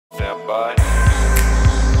stop by.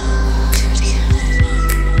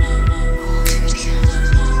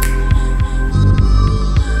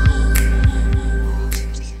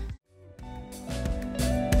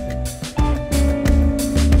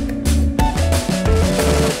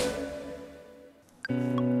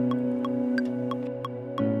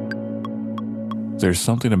 There's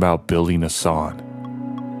something about building a song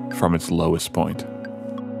from its lowest point.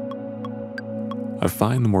 I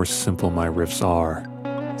find the more simple my riffs are,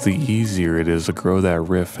 the easier it is to grow that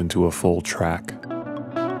riff into a full track.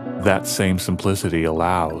 That same simplicity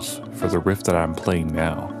allows for the riff that I'm playing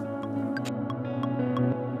now.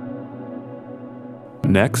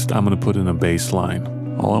 Next, I'm going to put in a bass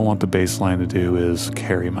line. All I want the bass line to do is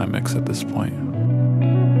carry my mix at this point.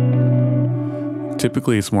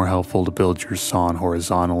 Typically, it's more helpful to build your song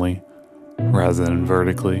horizontally rather than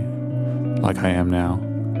vertically, like I am now.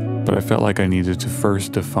 But I felt like I needed to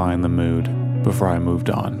first define the mood before I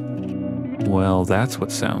moved on. Well, that's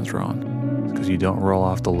what sounds wrong, because you don't roll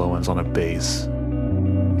off the low ends on a bass.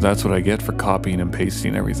 That's what I get for copying and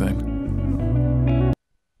pasting everything.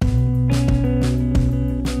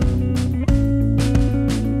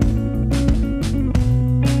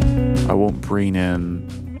 I won't bring in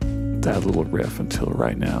that little riff until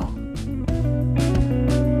right now.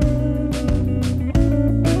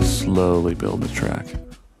 Slowly build the track.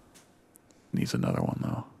 Needs another one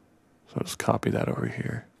though. So I'll just copy that over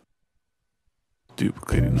here.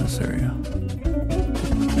 Duplicating this area.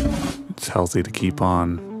 It's healthy to keep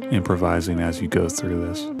on improvising as you go through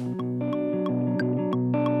this.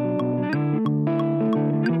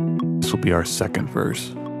 This will be our second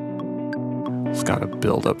verse. It's got a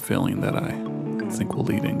build-up feeling that I think will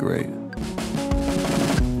lead in great.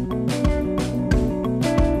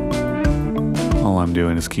 All I'm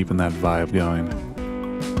doing is keeping that vibe going.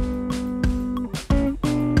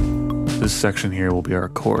 This section here will be our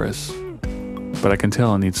chorus, but I can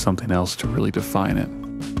tell it needs something else to really define it.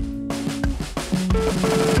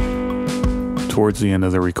 Towards the end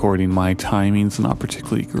of the recording, my timing's not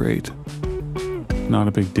particularly great. Not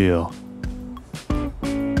a big deal.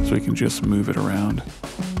 So we can just move it around.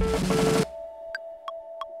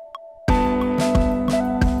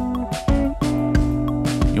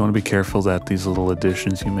 You want to be careful that these little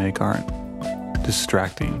additions you make aren't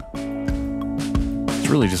distracting. It's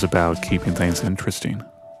really just about keeping things interesting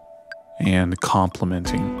and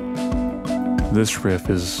complementing. This riff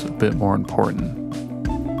is a bit more important.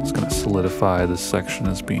 It's going to solidify this section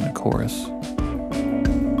as being a chorus.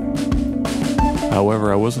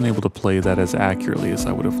 However, I wasn't able to play that as accurately as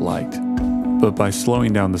I would have liked. But by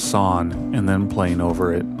slowing down the song and then playing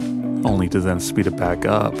over it, only to then speed it back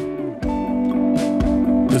up,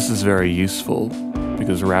 this is very useful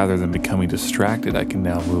because rather than becoming distracted, I can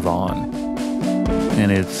now move on. And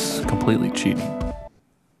it's completely cheating.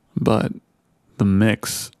 But the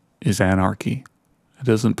mix is anarchy. It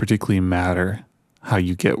doesn't particularly matter how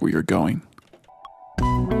you get where you're going.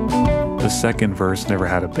 The second verse never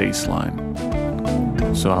had a bass line.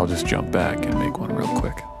 So I'll just jump back and make one real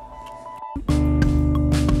quick.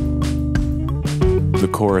 The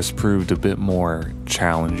chorus proved a bit more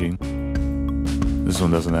challenging. This one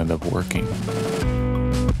doesn't end up working.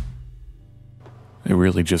 It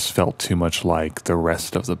really just felt too much like the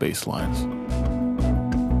rest of the bass lines.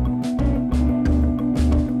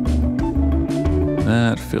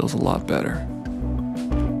 That feels a lot better.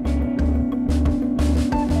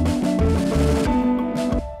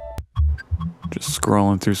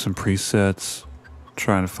 Scrolling through some presets,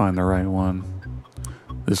 trying to find the right one.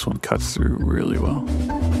 This one cuts through really well.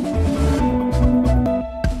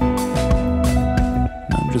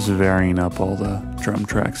 I'm just varying up all the drum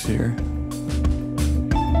tracks here.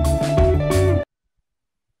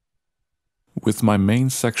 With my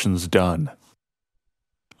main sections done,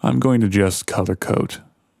 I'm going to just color code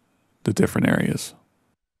the different areas.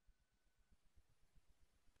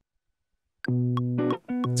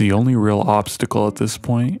 The only real obstacle at this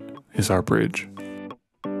point is our bridge.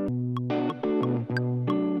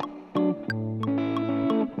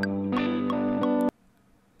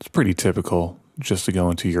 It's pretty typical just to go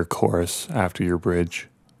into your chorus after your bridge.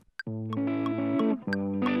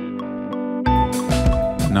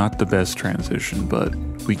 Not the best transition, but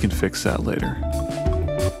we can fix that later.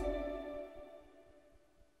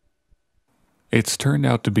 It's turned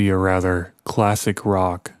out to be a rather classic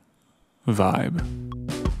rock vibe.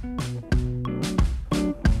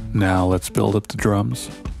 Now let's build up the drums.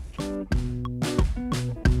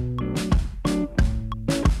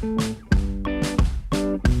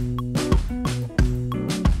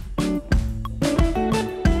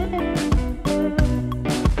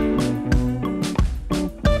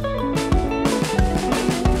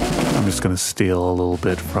 just going to steal a little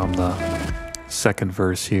bit from the second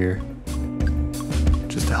verse here,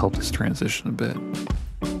 just to help this transition a bit.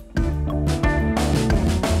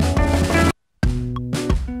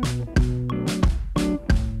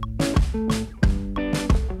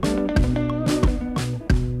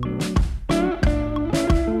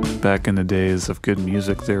 Back in the days of good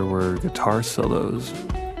music, there were guitar solos.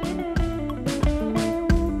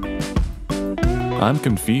 I'm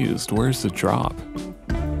confused. Where's the drop?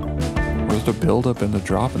 Where's the build-up and the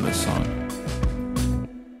drop in this song?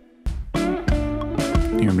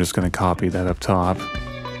 Here, I'm just going to copy that up top.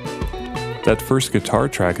 That first guitar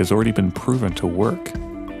track has already been proven to work.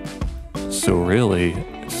 So really,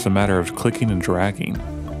 it's a matter of clicking and dragging.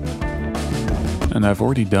 And I've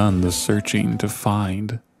already done the searching to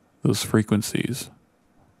find those frequencies,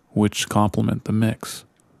 which complement the mix.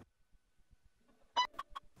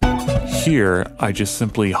 Here, I just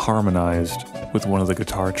simply harmonized with one of the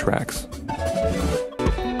guitar tracks.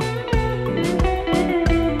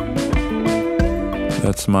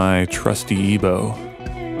 That's my trusty EBow.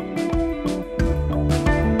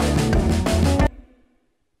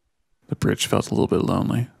 The bridge felt a little bit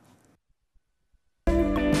lonely.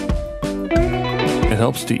 It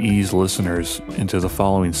helps to ease listeners into the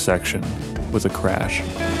following section with a crash.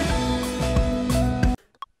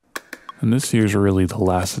 And this here's really the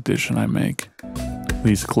last addition I make.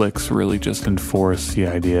 These clicks really just enforce the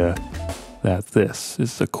idea that this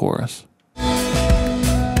is the chorus.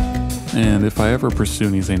 And if I ever pursue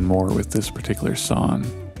anything more with this particular song,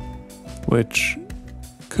 which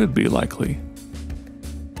could be likely,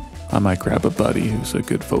 I might grab a buddy who's a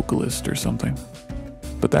good vocalist or something.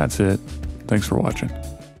 But that's it. Thanks for watching.